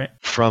sounds right.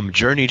 From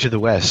Journey to the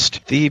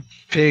West, the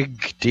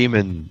pig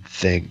demon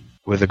thing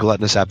with a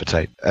gluttonous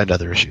appetite and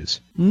other issues.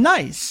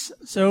 Nice.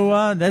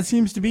 So that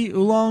seems to be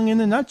oolong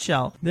in a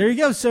nutshell. There you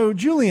go. So,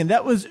 Julian,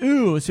 that was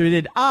oo. So we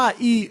did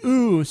e,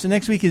 oo. So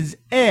next week is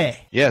e.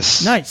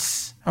 Yes.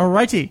 Nice.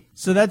 Alrighty.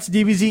 So that's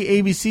DBZ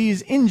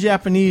ABCs in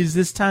Japanese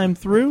this time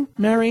through.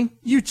 Mary,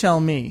 you tell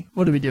me.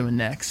 What are we doing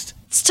next?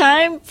 It's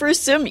time for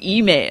some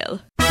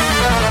email.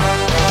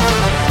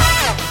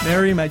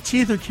 Mary, my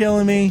teeth are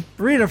killing me.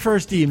 Read our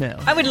first email.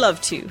 I would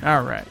love to.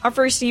 All right. Our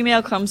first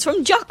email comes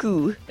from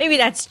Jaku. Maybe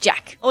that's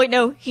Jack. Oh, wait,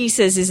 no. He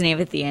says his name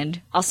at the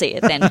end. I'll say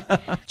it then.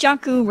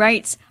 Jaku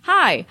writes,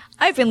 Hi,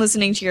 I've been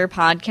listening to your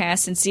podcast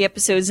since the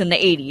episodes in the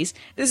 80s.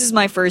 This is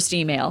my first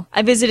email.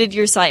 I visited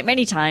your site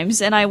many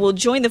times, and I will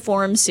join the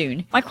forum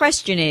soon. My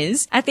question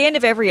is, at the end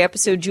of every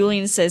episode,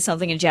 Julian says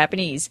something in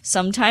Japanese.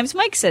 Sometimes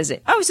Mike says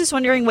it. I was just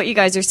wondering what you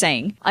guys are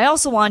saying. I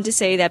also wanted to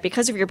say that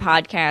because of your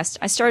podcast,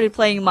 I started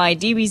playing my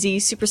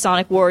DBZ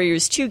Supersonic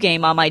Warriors 2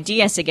 game on my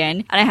DS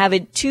again, and I have a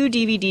 2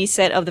 DVD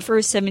set of the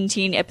first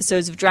 17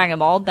 episodes of Dragon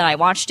Ball that I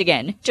watched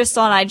again. Just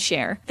thought I'd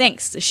share.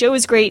 Thanks. The show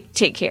is great.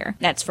 Take care.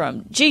 That's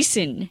from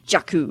Jason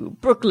Jaku,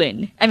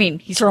 Brooklyn. I mean,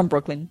 he's from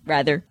Brooklyn,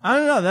 rather. I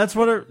don't know. That's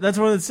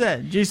what it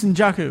said. Jason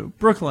Jaku,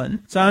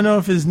 Brooklyn. So I don't know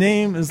if his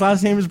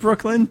last name is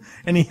Brooklyn,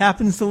 and he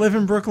happens to live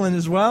in Brooklyn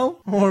as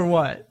well, or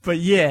what. But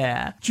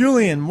yeah.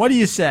 Julian, what do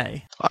you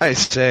say? I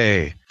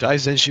say,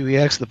 Daizenshuu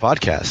EX the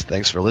podcast.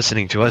 Thanks for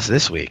listening to us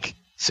this week.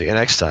 See you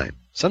next time.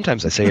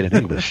 Sometimes I say it in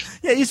English.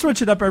 Yeah, you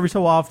switch it up every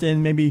so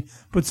often, maybe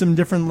put some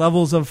different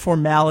levels of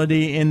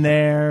formality in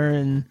there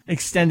and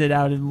extend it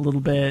out a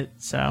little bit.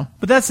 So,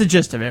 but that's the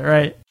gist of it,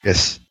 right?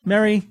 Yes.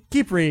 Mary,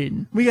 keep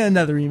reading. We got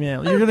another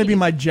email. You're going to be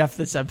my Jeff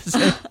this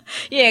episode.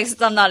 Yeah,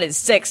 except I'm not as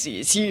sexy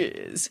as he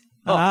is.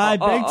 I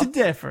beg to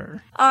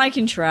differ. I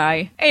can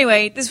try.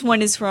 Anyway, this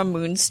one is from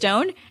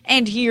Moonstone,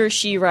 and he or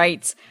she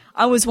writes,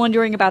 I was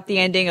wondering about the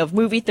ending of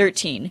movie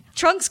 13.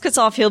 Trunks cuts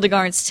off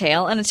Hildegard's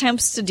tail and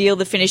attempts to deal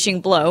the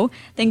finishing blow.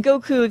 Then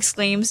Goku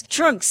exclaims,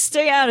 Trunks,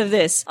 stay out of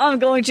this. I'm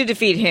going to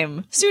defeat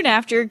him. Soon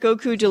after,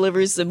 Goku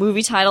delivers the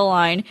movie title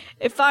line,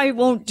 If I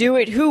won't do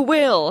it, who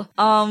will?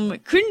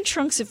 Couldn't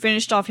Trunks have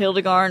finished off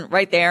Hildegard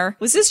right there?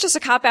 Was this just a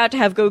cop-out to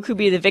have Goku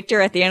be the victor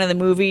at the end of the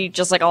movie,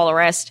 just like all the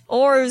rest?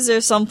 Or is there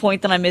some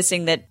point that I'm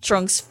missing that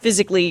Trunks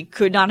physically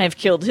could not have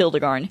killed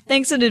Hildegard?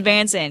 Thanks in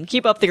advance and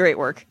keep up the great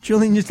work.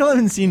 Julian, you still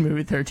haven't seen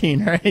movie 13.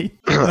 Right?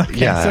 Okay,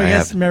 Yeah, so I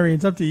guess, have. Mary,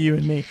 it's up to you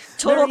and me.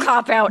 Total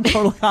cop-out.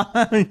 Total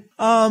cop-out.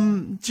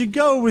 To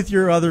go with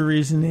your other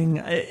reasoning,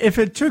 if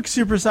it took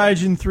Super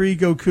Saiyan 3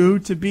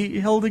 Goku to beat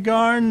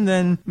Hildegard,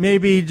 then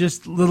maybe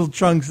just little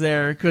Trunks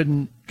there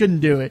couldn't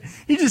do it.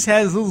 He just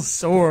had his little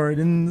sword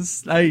and the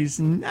slice,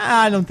 and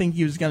I don't think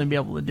he was going to be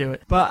able to do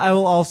it. But I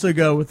will also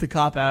go with the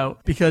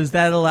cop-out, because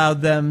that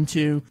allowed them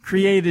to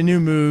create a new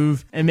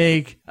move and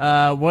make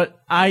what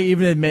I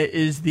even admit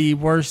is the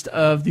worst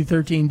of the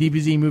 13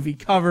 DBZ movie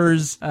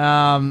covers,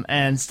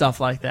 and stuff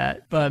like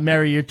that. But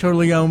Mary, you're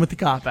totally going with the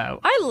cop-out.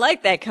 I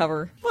like that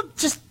cover. Well,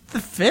 just the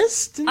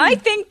fist? I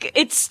think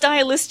it's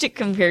stylistic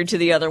compared to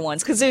the other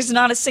ones, because there's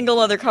not a single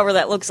other cover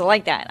that looks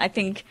like that. I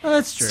think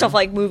that's true. Stuff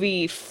like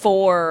movie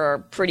 4 are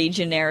pretty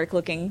generic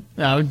looking.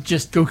 No,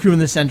 just Goku in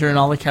the center and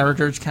all the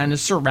characters kind of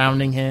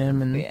surrounding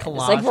him and collage. It's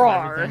like and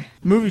roar. everything.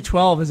 Movie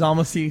 12 is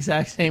almost the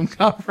exact same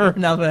cover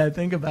now that I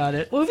think about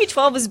it. Movie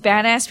 12 is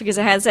badass because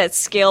it has that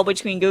scale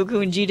between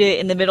Goku and Vegeta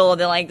in the middle, and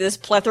then like this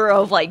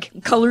plethora of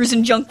like colors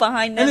and junk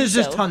behind them. And there's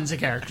just tons of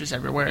characters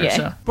everywhere. Yeah.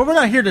 So. But we're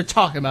not here to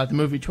talk about the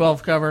movie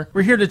 12 cover.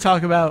 We're here to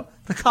talk about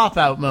the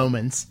cop-out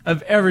moments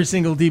of every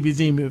single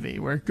DBZ movie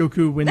where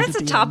Goku wins. That's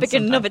a topic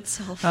in and of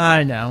itself.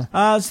 I know.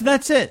 So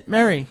that's it.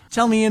 Mary,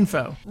 tell me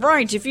info.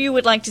 Right, if you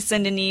would like to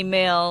send an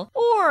email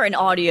or an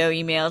audio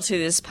email to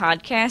this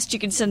podcast, you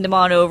can send them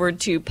on over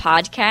to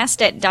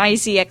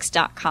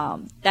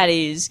podcast@daizx.com. That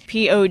is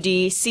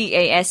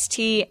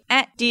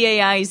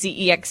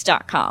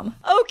podcast@daizex.com.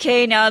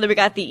 Okay, now that we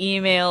got the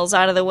emails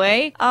out of the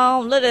way,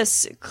 let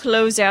us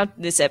close out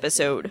this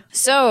episode.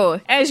 So,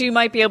 as you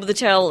might be able to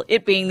tell,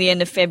 it being the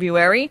end of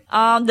February,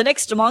 the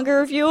next manga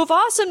review of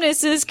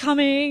Awesomeness is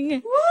coming.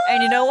 Woo!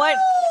 And you know what?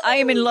 I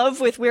am in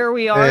love with where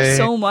we are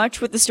so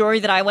much with the story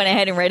that I went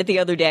ahead and read it the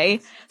other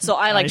day. So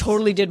I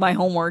totally did my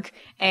homework.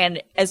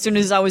 And as soon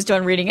as I was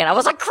done reading it, I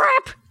was like,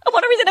 crap! I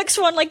want to read the next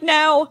one,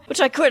 now. Which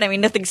I could. I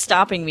mean, nothing's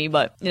stopping me,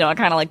 but, I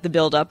kind of like the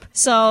build-up.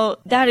 So,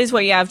 that is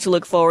what you have to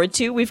look forward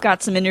to. We've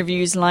got some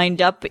interviews lined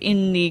up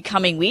in the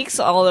coming weeks,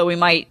 although we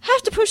might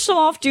have to push them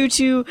off due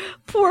to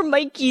poor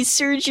Mikey's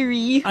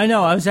surgery. I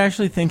know. I was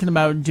actually thinking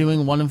about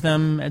doing one of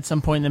them at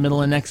some point in the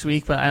middle of next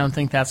week, but I don't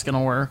think that's going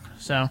to work.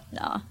 So,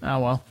 nah. Oh,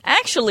 well.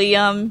 Actually,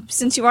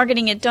 since you are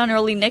getting it done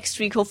early next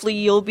week, hopefully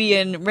you'll be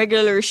in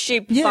regular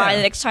shape by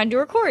the next time to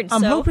record.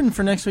 I'm hoping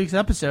for next week's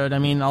episode. I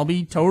mean, I'll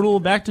be total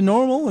back to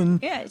normal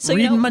and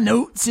reading my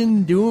notes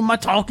and doing my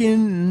talking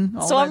and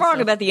all So I'm wrong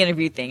stuff. about the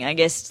interview thing. I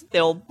guess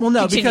they'll Well,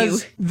 no, continue.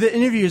 because the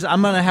interviews,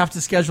 I'm going to have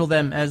to schedule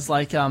them as,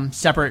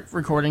 separate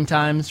recording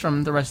times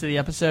from the rest of the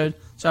episode.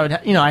 So I would,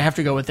 I have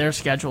to go with their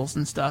schedules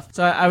and stuff.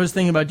 So I was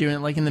thinking about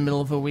doing it in the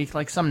middle of a week,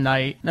 some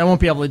night. And I won't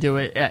be able to do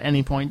it at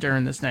any point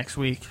during this next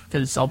week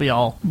because I'll be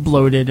all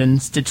bloated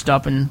and stitched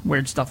up and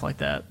weird stuff like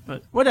that.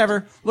 But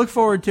whatever. Look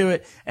forward to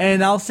it.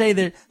 And I'll say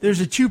that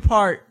there's a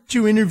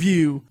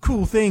 2-interview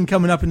cool thing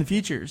coming up in the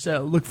future.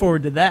 So look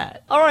forward to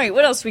that. All right,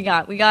 what else we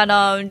got? We got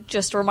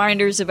just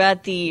reminders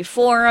about the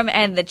forum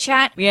and the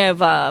chat. We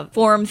have a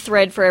forum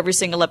thread for every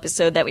single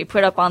episode that we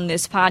put up on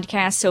this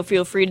podcast. So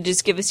feel free to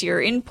just give us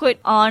your input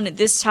on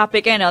this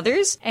topic and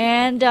others.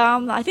 And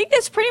I think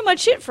that's pretty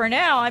much it for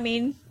now. I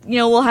mean,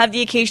 we'll have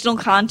the occasional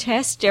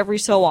contest every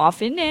so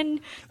often, and...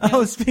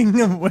 Oh,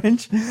 speaking of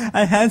which,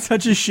 I had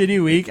such a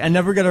shitty week. I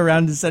never got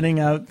around to sending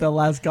out the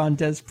last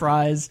contest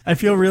prize. I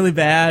feel really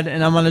bad,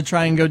 and I'm gonna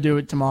try and go do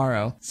it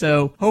tomorrow.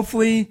 So,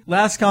 hopefully,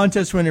 last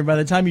contest winner, by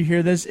the time you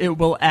hear this, it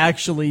will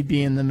actually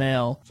be in the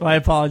mail. So I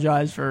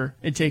apologize for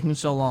it taking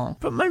so long.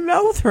 But my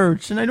mouth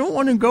hurts, and I don't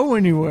want to go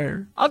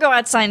anywhere. I'll go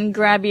outside and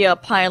grab you a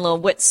pile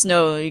of wet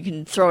snow. You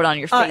can throw it on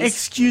your face.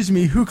 Excuse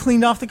me, who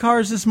cleaned off the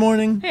cars this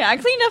morning? Yeah, I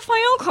cleaned off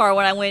my own car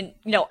when I went,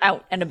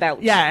 out and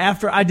about. Yeah,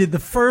 after I did the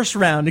first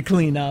round of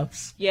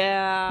cleanups.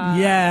 Yeah.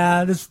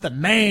 Yeah, that's what the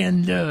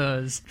man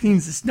does.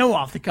 Cleans the snow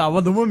off the car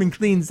while the woman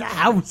cleans the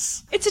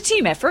house. It's a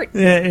team effort.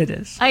 Yeah, it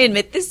is. I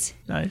admit this.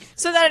 Nice.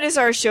 So that is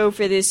our show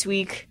for this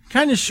week.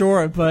 Kind of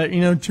short, but,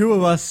 2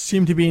 of us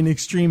seem to be in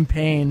extreme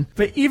pain.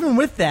 But even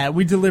with that,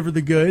 we delivered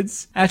the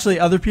goods. Actually,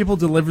 other people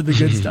delivered the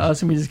goods to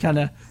us, and we just kind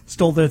of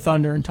stole their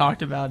thunder and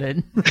talked about it.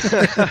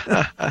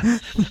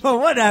 But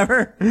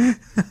whatever.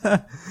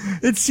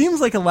 It seems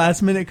like a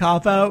last-minute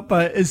cop-out,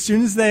 but as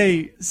soon as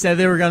they said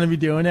they were going to be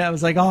doing it, I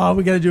was like, oh,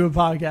 we got to do a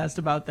podcast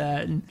about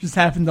that, and just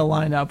happened to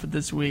line up with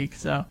this week.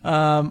 So,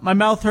 my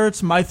mouth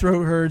hurts, my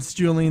throat hurts.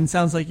 Julian,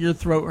 sounds like your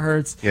throat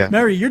hurts. Yeah.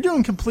 Mary, you're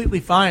doing completely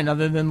fine,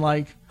 other than,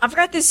 I've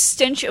got this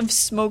stench of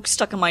smoke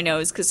stuck in my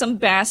nose because some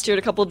bastard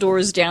a couple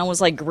doors down was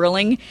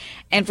grilling,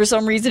 and for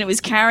some reason it was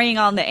carrying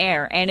on the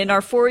air. And in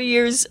our 4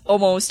 years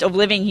almost of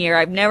living here,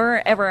 I've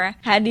never ever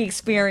had the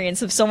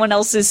experience of someone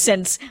else's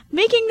scents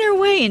making their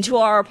way into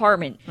our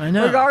apartment. I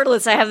know.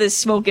 Regardless, I have this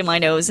smoke in my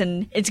nose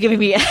and it's giving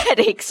me a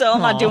headache, so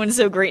I'm not doing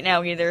so great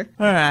now either.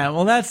 All right,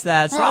 well, that's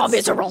that. So We're all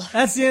miserable.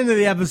 That's the end of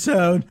the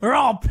episode. We're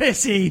all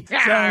pissy.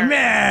 So,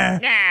 meh.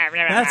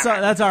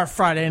 That's our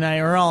Friday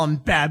night. We're all in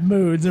bad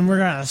moods, and we're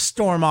going to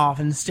storm off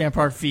and stamp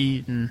our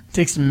feet and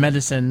take some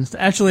medicines.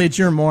 Actually, it's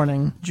your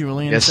morning,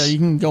 Julian, Yes. so you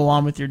can go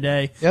on with your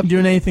day. Yep. You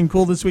doing anything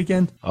cool this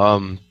weekend?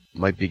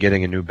 Might be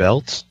getting a new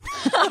belt.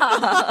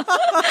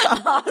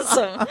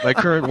 Awesome. My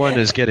current one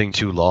is getting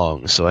too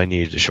long, so I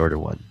need a shorter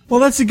one. Well,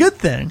 that's a good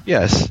thing.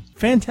 Yes.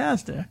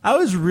 Fantastic. I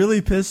was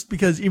really pissed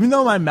because even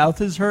though my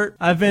mouth is hurt,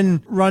 I've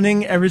been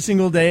running every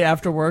single day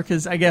after work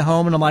because I get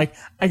home and I'm like,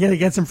 I gotta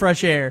get some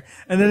fresh air.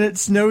 And then it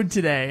snowed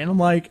today and I'm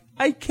like,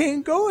 I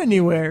can't go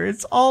anywhere.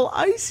 It's all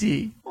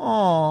icy.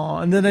 Aw.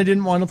 And then I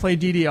didn't want to play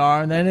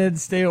DDR and then I had to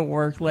stay at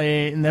work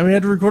late and then we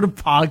had to record a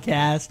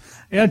podcast.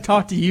 I gotta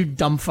talk to you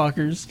dumb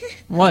fuckers.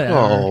 Whatever.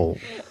 Oh.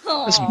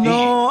 That's mean.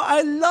 No,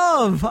 I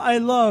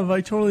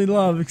totally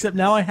love, except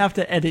now I have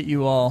to edit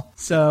you all.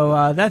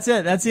 So, that's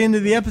it. That's the end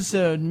of the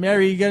episode.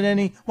 Mary, you got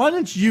any? Why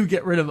don't you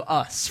get rid of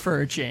us for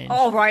a change?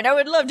 All right, I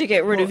would love to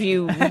get rid of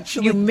you,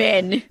 actually- you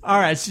men. All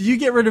right, so you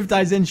get rid of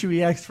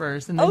Daizenshuu EX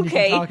first, and then you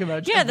Okay. can talk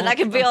about Yeah, then I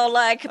can be all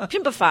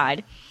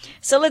pimpified.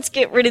 So let's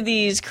get rid of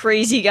these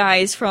crazy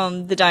guys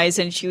from the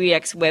Daizenshuu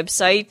EX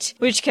website,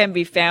 which can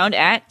be found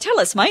at, tell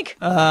us, Mike.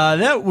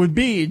 That would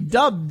be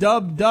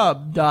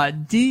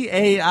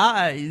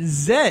www.daizex.com.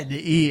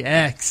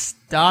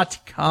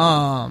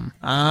 .com.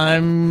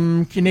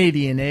 I'm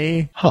Canadian,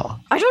 eh? Huh.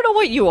 I don't know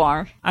what you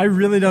are. I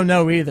really don't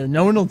know either.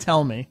 No one will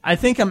tell me. I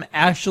think I'm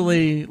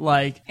actually,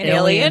 like, An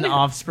alien?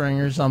 offspring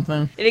or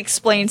something. It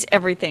explains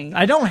everything.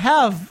 I don't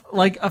have,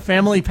 like, a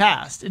family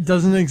past. It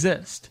doesn't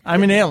exist.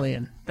 I'm an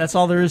alien. That's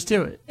all there is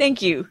to it.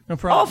 Thank you. No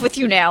problem. Off with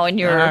you now in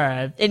your All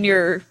right. in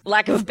your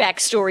lack of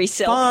backstory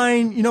self.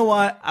 Fine. You know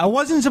what? I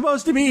wasn't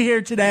supposed to be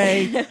here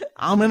today.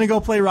 I'm gonna go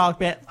play Rock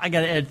Band. I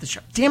gotta edit the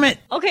show. Damn it.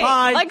 Okay,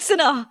 Bye. Mike's in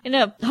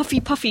a huffy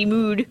puffy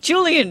mood.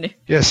 Julian,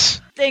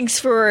 Yes. thanks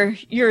for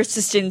your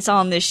assistance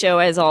on this show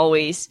as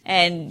always.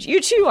 And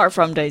you too are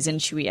from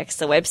Daizenshuu EX,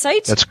 the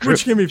website. That's Which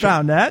correct. can be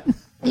found at.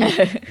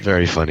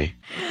 Very funny.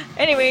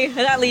 Anyway,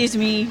 that leaves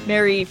me,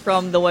 Mary,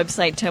 from the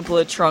website Temple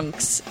of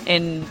Trunks,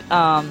 and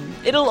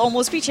it'll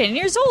almost be 10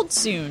 years old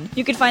soon.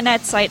 You can find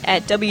that site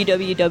at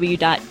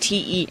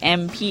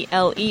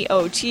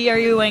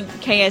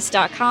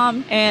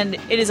www.templeotrunks.com, and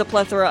it is a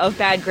plethora of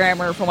bad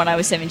grammar from when I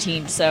was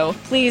 17, so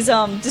please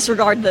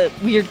disregard the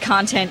weird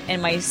content and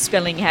my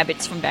spelling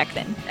habits from back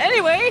then.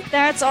 Anyway,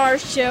 that's our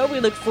show. We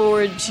look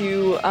forward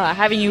to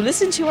having you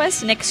listen to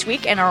us next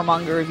week and our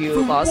manga review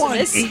of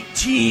Awesomeness.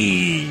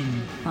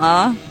 118.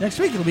 Huh? Next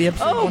week it'll be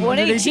episode Oh,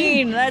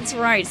 118. 118. That's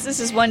right. So this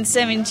is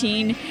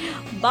 117.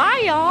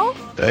 Bye, y'all.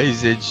 大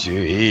前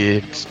週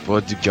EX ポ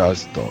ッドキャ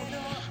スト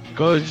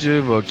今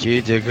週も聞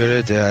いてく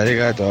れてあり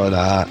がとう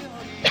な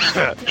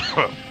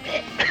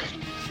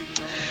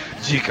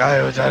次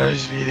回を楽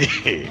し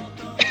みに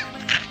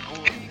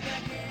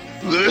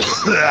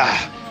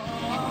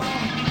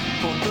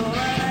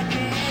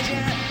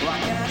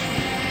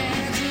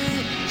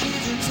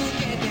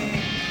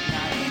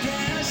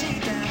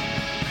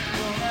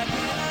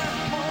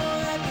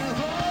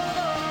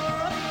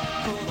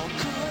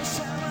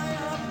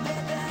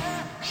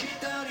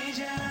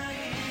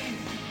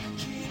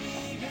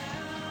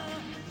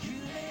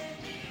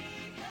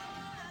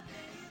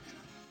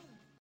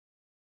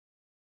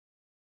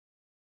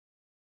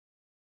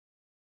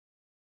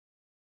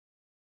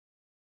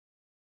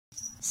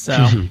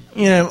So,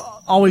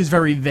 always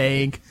very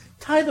vague.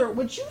 Tyler,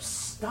 would you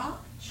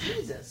stop?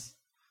 Jesus.